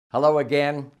Hello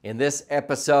again. In this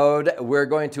episode, we're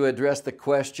going to address the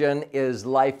question, is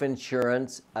life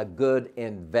insurance a good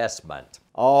investment?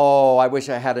 Oh, I wish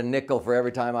I had a nickel for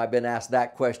every time I've been asked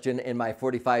that question in my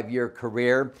 45-year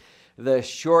career. The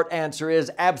short answer is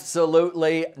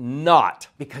absolutely not,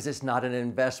 because it's not an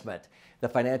investment. The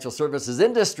financial services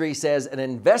industry says an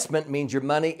investment means your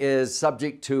money is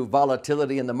subject to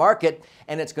volatility in the market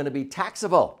and it's going to be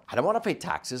taxable. I don't want to pay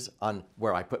taxes on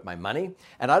where I put my money,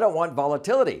 and I don't want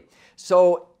volatility.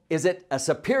 So is it a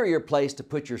superior place to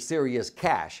put your serious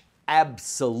cash?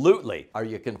 Absolutely. Are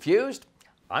you confused?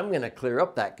 I'm going to clear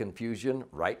up that confusion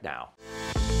right now.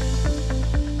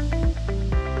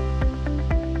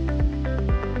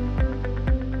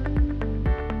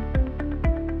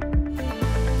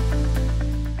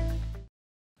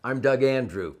 I'm Doug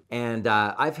Andrew, and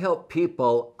I've helped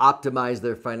people optimize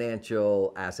their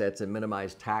financial assets and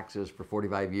minimize taxes for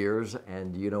 45 years.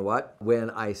 And you know what?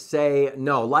 When I say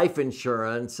no, life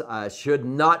insurance should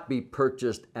not be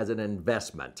purchased as an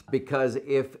investment, because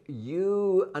if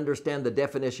you understand the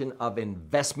definition of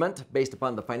investment based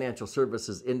upon the financial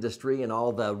services industry and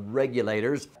all the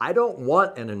regulators, I don't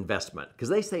want an investment, because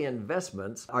they say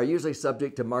investments are usually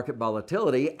subject to market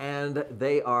volatility and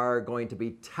they are going to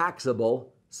be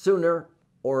taxable sooner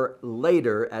or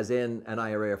later, as in an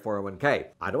IRA or 401k.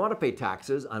 I don't want to pay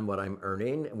taxes on what I'm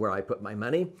earning, where I put my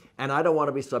money, and I don't want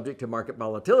to be subject to market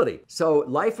volatility. So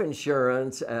life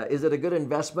insurance, is it a good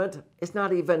investment? It's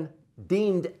not even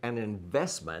deemed an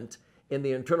investment in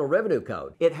the Internal Revenue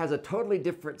Code. It has a totally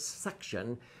different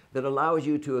section that allows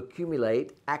you to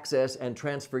accumulate, access, and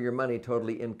transfer your money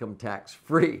totally income tax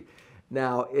free.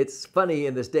 Now, it's funny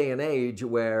in this day and age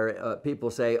where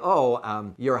people say,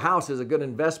 your house is a good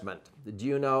investment. Do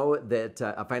you know that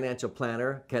a financial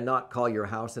planner cannot call your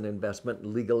house an investment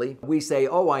legally? We say,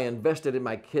 I invested in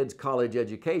my kid's college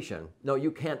education. No,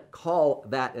 you can't call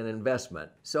that an investment.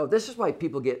 So this is why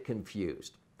people get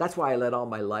confused. That's why I let all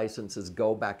my licenses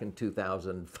go back in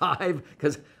 2005,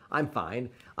 because I'm fine.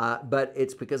 But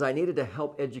it's because I needed to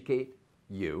help educate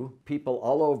you, people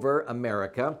all over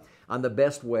America, on the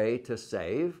best way to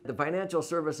save. The financial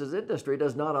services industry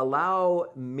does not allow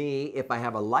me, if I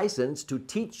have a license, to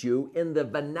teach you in the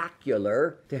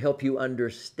vernacular to help you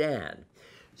understand.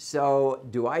 So,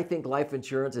 do I think life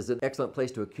insurance is an excellent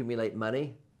place to accumulate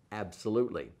money?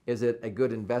 Absolutely. Is it a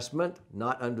good investment?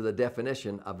 Not under the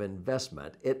definition of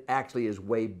investment. It actually is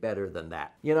way better than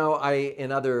that. You know, I,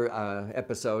 in other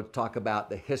episodes, talk about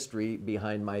the history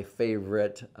behind my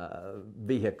favorite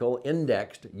vehicle,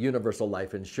 indexed universal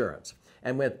life insurance.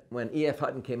 And when E.F.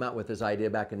 Hutton came out with this idea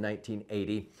back in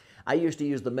 1980, I used to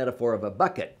use the metaphor of a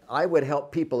bucket. I would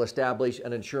help people establish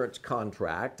an insurance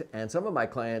contract, and some of my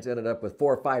clients ended up with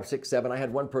 4, 5, 6, 7. I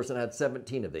had one person had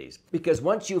 17 of these. Because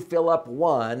once you fill up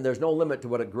one, there's no limit to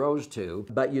what it grows to,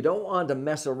 but you don't want to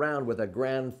mess around with a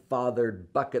grandfathered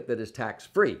bucket that is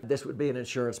tax-free. This would be an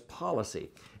insurance policy.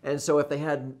 And so if they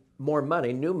had more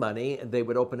money, new money, they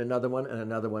would open another one and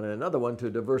another one and another one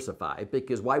to diversify.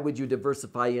 Because why would you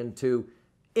diversify into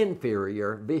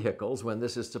inferior vehicles when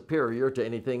this is superior to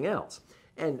anything else?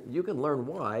 And you can learn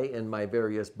why in my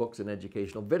various books and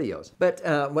educational videos. But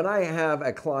when I have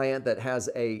a client that has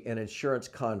an insurance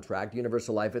contract,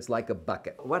 Universal Life, it's like a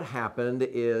bucket. What happened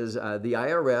is the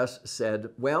IRS said,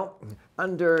 well,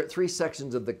 under 3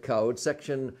 sections of the code,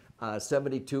 section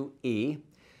 72E,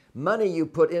 money you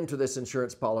put into this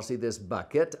insurance policy, this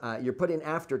bucket, you're putting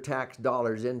after-tax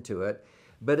dollars into it,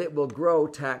 but it will grow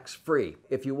tax-free.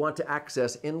 If you want to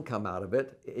access income out of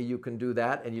it, you can do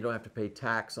that, and you don't have to pay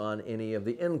tax on any of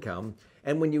the income.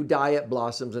 And when you die, it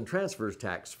blossoms and transfers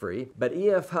tax-free. But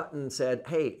E.F. Hutton said,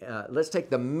 hey, let's take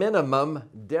the minimum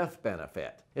death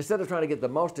benefit. Instead of trying to get the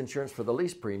most insurance for the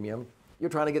least premium, you're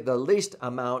trying to get the least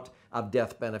amount of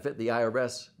death benefit the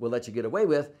IRS will let you get away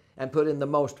with, and put in the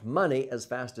most money as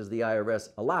fast as the IRS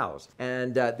allows.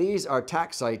 And these are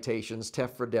tax citations,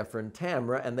 TEFRA, DEFRA, and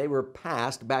TAMRA, and they were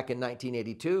passed back in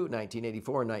 1982,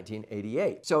 1984, and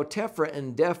 1988. So TEFRA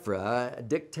and DEFRA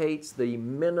dictates the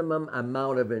minimum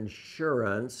amount of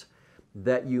insurance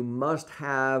that you must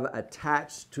have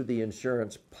attached to the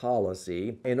insurance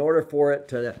policy in order for it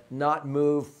to not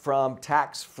move from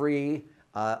tax-free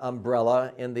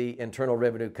umbrella in the Internal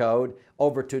Revenue Code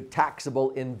over to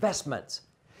taxable investments.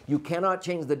 You cannot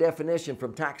change the definition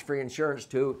from tax-free insurance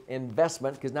to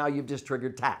investment, because now you've just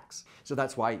triggered tax. So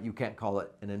that's why you can't call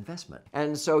it an investment.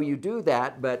 And so you do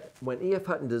that, but when E.F.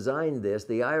 Hutton designed this,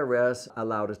 the IRS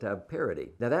allowed us to have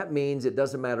parity. Now that means it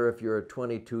doesn't matter if you're a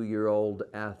 22-year-old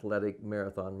athletic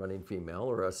marathon running female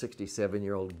or a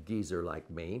 67-year-old geezer like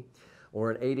me.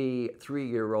 or an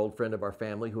 83-year-old friend of our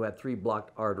family who had 3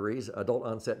 blocked arteries, adult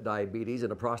onset diabetes,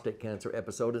 and a prostate cancer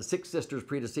episode, and 6 sisters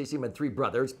predeceased him and 3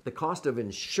 brothers, the cost of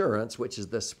insurance, which is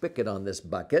the spigot on this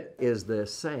bucket, is the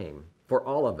same for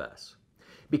all of us.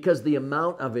 Because the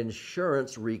amount of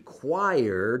insurance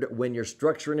required when you're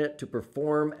structuring it to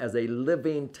perform as a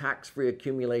living tax-free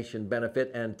accumulation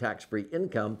benefit and tax-free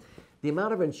income, the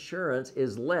amount of insurance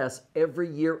is less every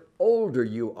year older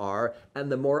you are and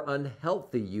the more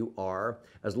unhealthy you are.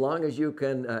 As long as you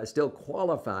can still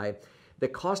qualify, the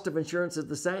cost of insurance is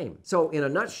the same. So in a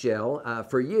nutshell,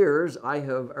 for years, I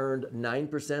have earned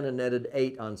 9% and netted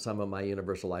 8 on some of my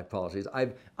universal life policies.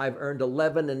 I've earned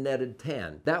 11 and netted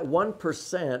 10. That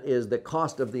 1% is the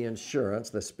cost of the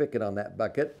insurance, the spigot on that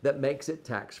bucket, that makes it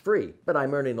tax-free. But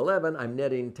I'm earning 11, I'm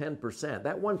netting 10%.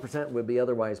 That 1% would be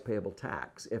otherwise payable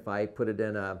tax if I put it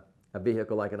in a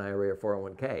vehicle like an IRA or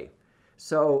 401k.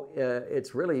 So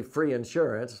it's really free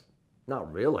insurance.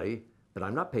 Not really, but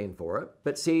I'm not paying for it.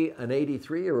 But see, an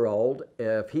 83-year-old,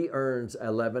 if he earns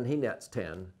 11, he nets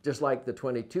 10, just like the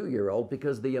 22-year-old,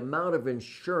 because the amount of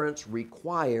insurance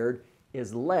required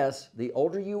is less the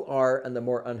older you are and the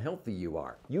more unhealthy you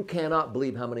are. You cannot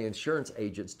believe how many insurance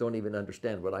agents don't even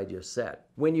understand what I just said.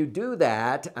 When you do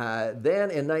that,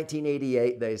 then in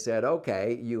 1988, they said,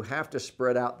 okay, you have to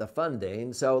spread out the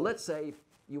funding. So let's say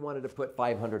you wanted to put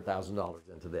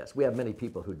 $500,000 into this. We have many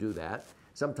people who do that.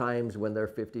 Sometimes when they're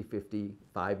 50,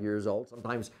 55 years old,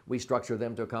 sometimes we structure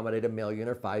them to accommodate $1 million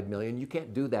or $5 million. You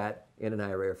can't do that in an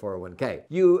IRA or 401k.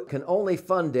 You can only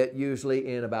fund it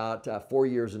usually in about 4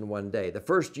 years and 1 day. The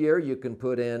first year you can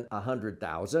put in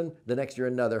 100,000, the next year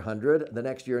another 100, the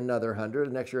next year another 100,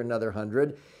 the next year another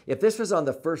 100. If this was on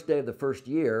the first day of the first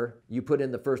year, you put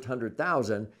in the first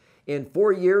 100,000. In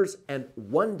 4 years and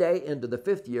 1 day into the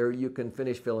 5th year, you can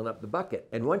finish filling up the bucket.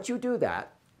 And once you do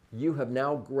that, you have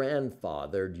now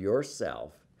grandfathered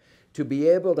yourself to be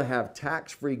able to have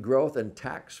tax-free growth and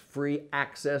tax-free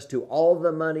access to all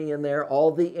the money in there,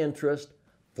 all the interest,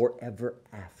 forever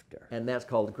after. And that's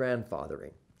called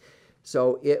grandfathering.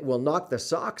 So it will knock the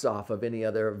socks off of any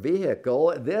other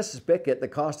vehicle. This spigot, the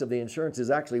cost of the insurance, is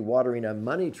actually watering a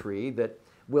money tree that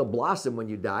will blossom when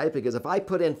you die, because if I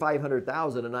put in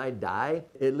 500,000 and I die,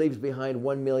 it leaves behind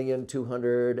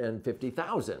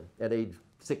 1,250,000 at age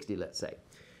 60, let's say.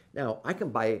 Now, I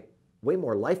can buy way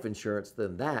more life insurance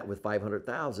than that with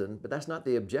 500,000, but that's not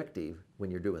the objective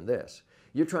when you're doing this.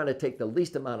 You're trying to take the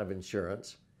least amount of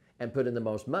insurance and put in the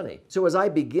most money. So as I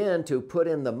begin to put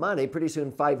in the money, pretty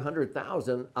soon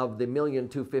 500,000 of the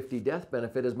 $1,250,000 death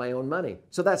benefit is my own money.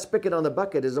 So that spigot on the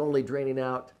bucket is only draining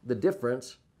out the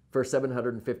difference for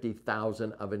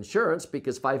 750,000 of insurance,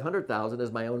 because 500,000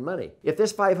 is my own money. If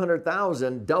this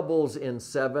 500,000 doubles in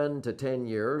 7 to 10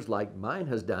 years, like mine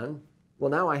has done,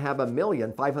 well, now I have $1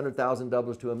 million, 500,000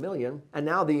 doubles to $1 million, and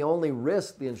now the only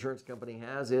risk the insurance company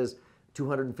has is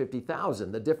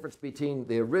 250,000, the difference between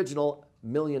the original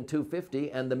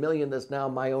 $1,250,000 and the $1 million that's now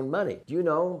my own money. Do you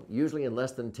know, usually in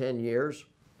less than 10 years,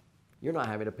 you're not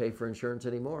having to pay for insurance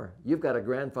anymore. You've got a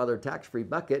grandfather tax-free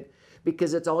bucket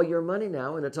because it's all your money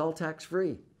now and it's all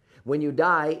tax-free. When you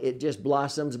die, it just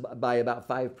blossoms by about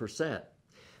 5%.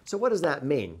 So what does that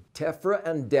mean? TEFRA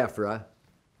and DEFRA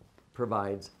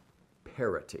provides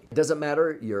parity. It doesn't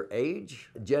matter your age,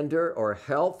 gender, or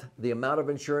health, the amount of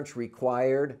insurance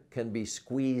required can be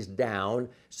squeezed down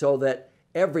so that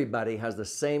everybody has the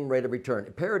same rate of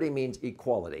return. Parity means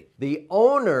equality. The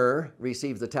owner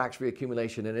receives the tax-free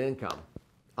accumulation and income.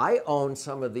 I own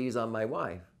some of these on my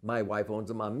wife. My wife owns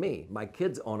them on me. My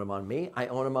kids own them on me. I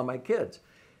own them on my kids.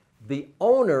 The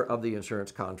owner of the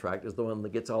insurance contract is the one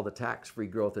that gets all the tax-free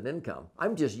growth and income.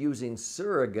 I'm just using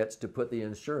surrogates to put the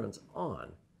insurance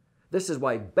on. This is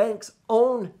why banks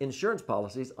own insurance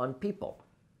policies on people.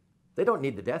 They don't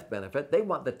need the death benefit. They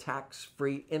want the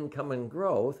tax-free income and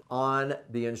growth on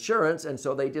the insurance, and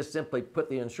so they just simply put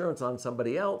the insurance on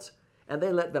somebody else, and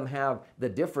they let them have the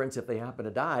difference if they happen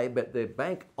to die, but the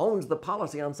bank owns the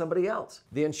policy on somebody else.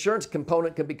 The insurance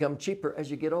component can become cheaper as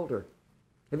you get older.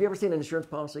 Have you ever seen an insurance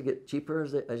policy get cheaper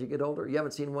as you get older? You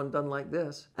haven't seen one done like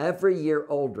this. Every year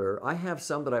older, I have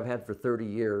some that I've had for 30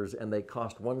 years and they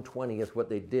cost 1/20th what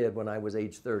they did when I was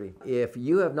age 30. If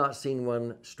you have not seen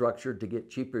one structured to get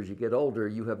cheaper as you get older,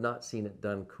 you have not seen it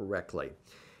done correctly.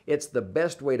 It's the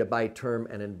best way to buy term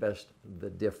and invest the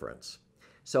difference.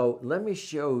 So let me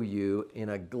show you in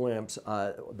a glimpse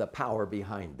the power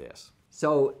behind this.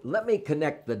 So let me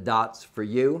connect the dots for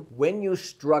you. When you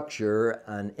structure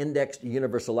an indexed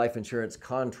universal life insurance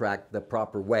contract the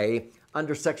proper way,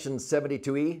 under Section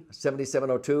 72E,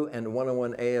 7702, and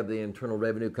 101A of the Internal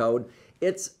Revenue Code.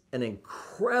 It's an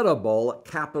incredible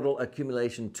capital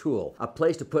accumulation tool, a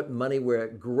place to put money where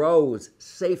it grows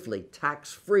safely,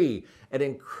 tax-free, at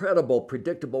incredible,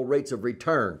 predictable rates of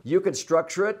return. You could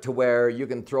structure it to where you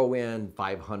can throw in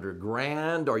 500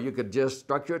 grand, or you could just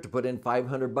structure it to put in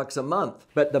 500 bucks a month.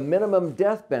 But the minimum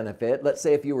death benefit, let's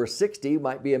say if you were 60,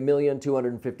 might be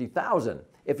 $1,250,000.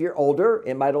 If you're older,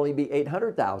 it might only be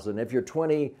 800,000. If you're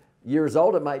 20 years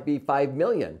old, it might be 5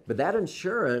 million. But that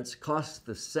insurance costs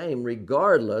the same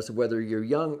regardless of whether you're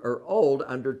young or old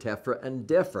under TEFRA and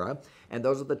DIFRA. And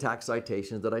those are the tax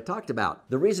citations that I talked about.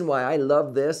 The reason why I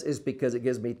love this is because it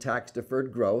gives me tax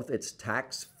deferred growth. It's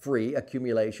tax-free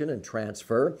accumulation and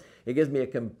transfer. It gives me a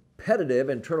competitive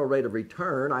internal rate of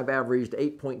return. I've averaged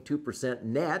 8.2%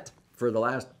 net for the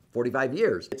last 45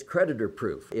 years. It's creditor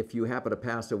proof. If you happen to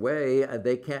pass away,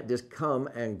 they can't just come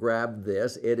and grab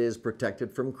this. It is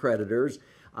protected from creditors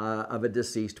of a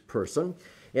deceased person.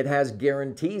 It has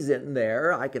guarantees in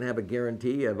there. I can have a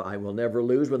guarantee of I will never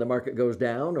lose when the market goes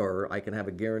down, or I can have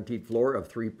a guaranteed floor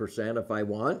of 3% if I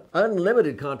want.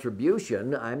 Unlimited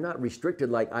contribution. I'm not restricted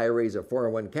like IRAs or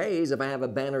 401ks. If I have a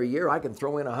banner year, I can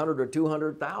throw in 100 or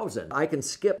 200,000. I can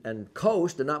skip and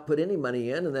coast and not put any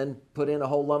money in and then put in a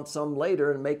whole lump sum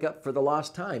later and make up for the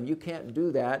lost time. You can't do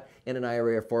that in an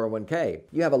IRA or 401k.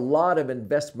 You have a lot of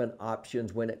investment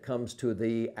options when it comes to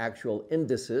the actual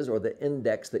indices or the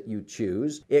index that you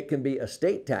choose. It can be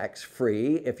estate tax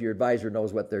free if your advisor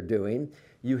knows what they're doing.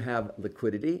 You have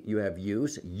liquidity, you have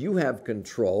use, you have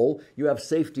control, you have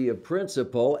safety of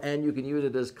principal, and you can use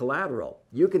it as collateral.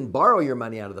 You can borrow your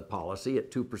money out of the policy at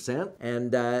 2%,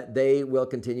 and they will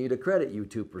continue to credit you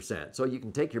 2%. So you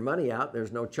can take your money out,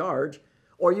 there's no charge,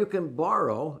 or you can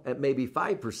borrow at maybe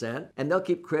 5%, and they'll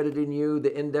keep crediting you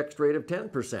the indexed rate of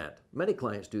 10%. Many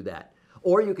clients do that.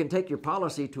 Or you can take your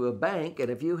policy to a bank, and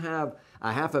if you have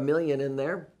 $500,000 in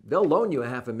there, they'll loan you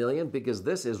 $500,000 because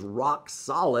this is rock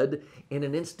solid in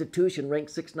an institution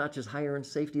ranked 6 notches higher in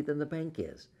safety than the bank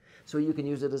is. So you can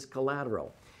use it as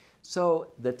collateral.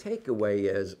 So the takeaway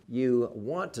is you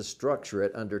want to structure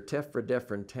it under TEFRA,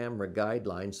 DIFRA, and TAMRA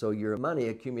guidelines so your money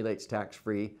accumulates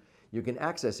tax-free. You can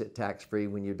access it tax-free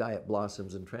when you die. It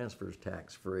blossoms and transfers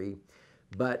tax-free.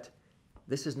 But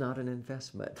this is not an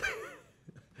investment.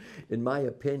 In my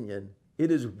opinion,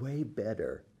 it is way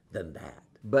better than that.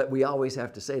 But we always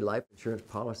have to say life insurance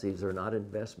policies are not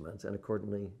investments and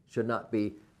accordingly should not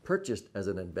be purchased as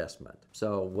an investment.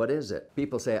 So what is it?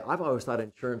 People say, I've always thought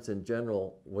insurance in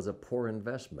general was a poor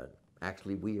investment.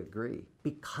 Actually, we agree.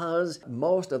 Because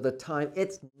most of the time,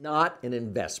 it's not an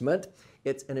investment.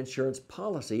 It's an insurance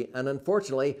policy. And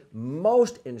unfortunately,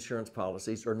 most insurance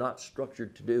policies are not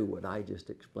structured to do what I just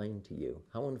explained to you.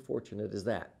 How unfortunate is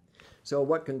that? So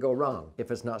what can go wrong? If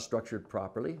it's not structured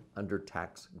properly under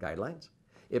tax guidelines,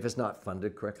 if it's not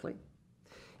funded correctly,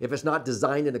 if it's not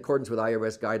designed in accordance with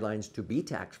IRS guidelines to be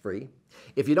tax-free,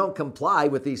 if you don't comply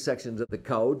with these sections of the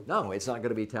code, no, it's not going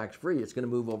to be tax-free. It's going to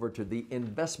move over to the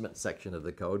investment section of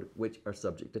the code, which are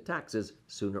subject to taxes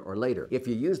sooner or later. If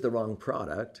you use the wrong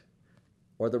product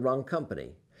or the wrong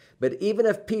company. But even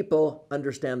if people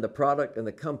understand the product and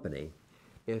the company,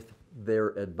 if their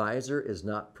advisor is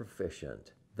not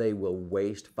proficient, they will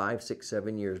waste 5, 6,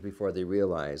 7 years before they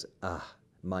realize,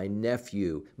 my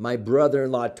nephew, my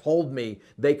brother-in-law told me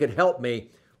they could help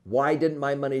me. Why didn't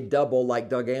my money double like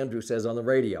Doug Andrews says on the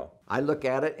radio? I look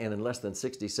at it and in less than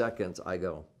 60 seconds, I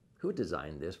go, who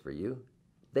designed this for you?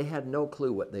 They had no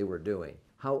clue what they were doing.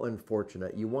 How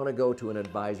unfortunate. You want to go to an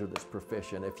advisor that's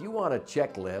proficient. If you want a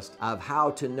checklist of how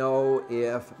to know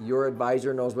if your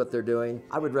advisor knows what they're doing,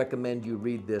 I would recommend you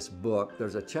read this book.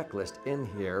 There's a checklist in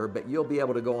here, but you'll be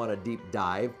able to go on a deep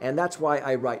dive. And that's why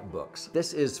I write books.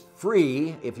 This is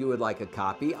free if you would like a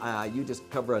copy. You just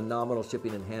cover a nominal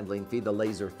shipping and handling fee, the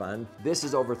Laser Fund. This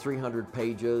is over 300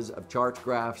 pages of charts,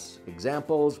 graphs,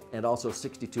 examples, and also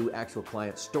 62 actual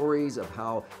client stories of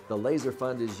how the Laser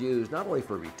Fund is used not only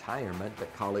for retirement, but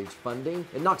college funding.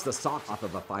 It knocks the socks off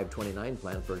of a 529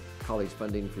 plan for college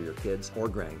funding for your kids or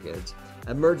grandkids.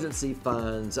 Emergency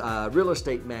funds, real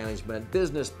estate management,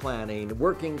 business planning,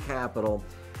 working capital,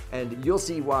 and you'll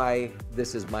see why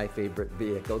this is my favorite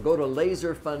vehicle. Go to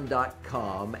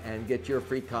laserfund.com and get your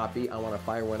free copy. I want to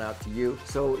fire one out to you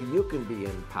so you can be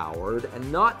empowered and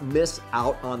not miss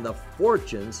out on the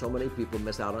fortune so many people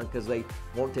miss out on because they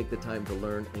won't take the time to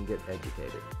learn and get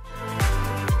educated.